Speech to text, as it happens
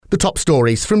The top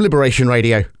stories from Liberation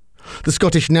Radio. The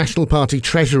Scottish National Party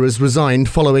treasurer's resigned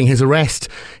following his arrest.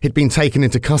 He'd been taken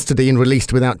into custody and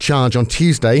released without charge on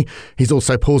Tuesday. He's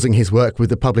also pausing his work with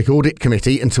the Public Audit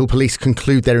Committee until police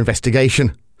conclude their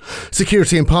investigation.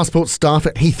 Security and passport staff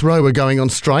at Heathrow are going on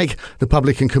strike. The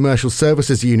Public and Commercial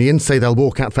Services Union say they'll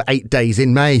walk out for 8 days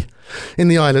in May. In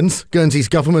the islands, Guernsey's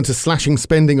government is slashing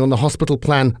spending on the hospital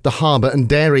plan, the harbour and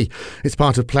dairy. It's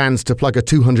part of plans to plug a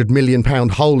 £200 million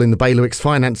hole in the bailiwick's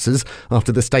finances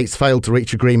after the states failed to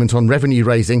reach agreement on revenue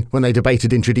raising when they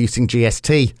debated introducing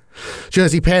GST.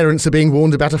 Jersey parents are being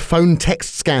warned about a phone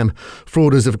text scam.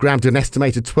 Frauders have grabbed an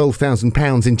estimated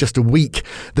 £12,000 in just a week.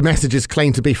 The messages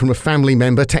claim to be from a family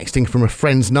member texting from a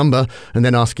friend's number and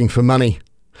then asking for money.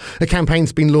 A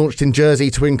campaign's been launched in Jersey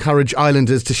to encourage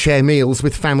islanders to share meals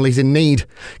with families in need.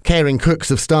 Caring cooks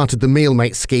have started the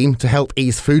Mealmate scheme to help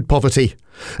ease food poverty.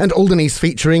 And Alderney's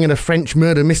featuring in a French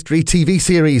murder mystery TV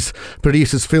series.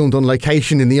 Producers filmed on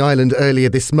location in the island earlier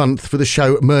this month for the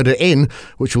show Murder In,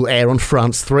 which will air on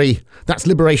France 3. That's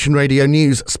Liberation Radio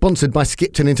News, sponsored by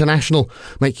Skipton International.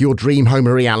 Make your dream home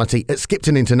a reality at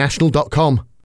skiptoninternational.com.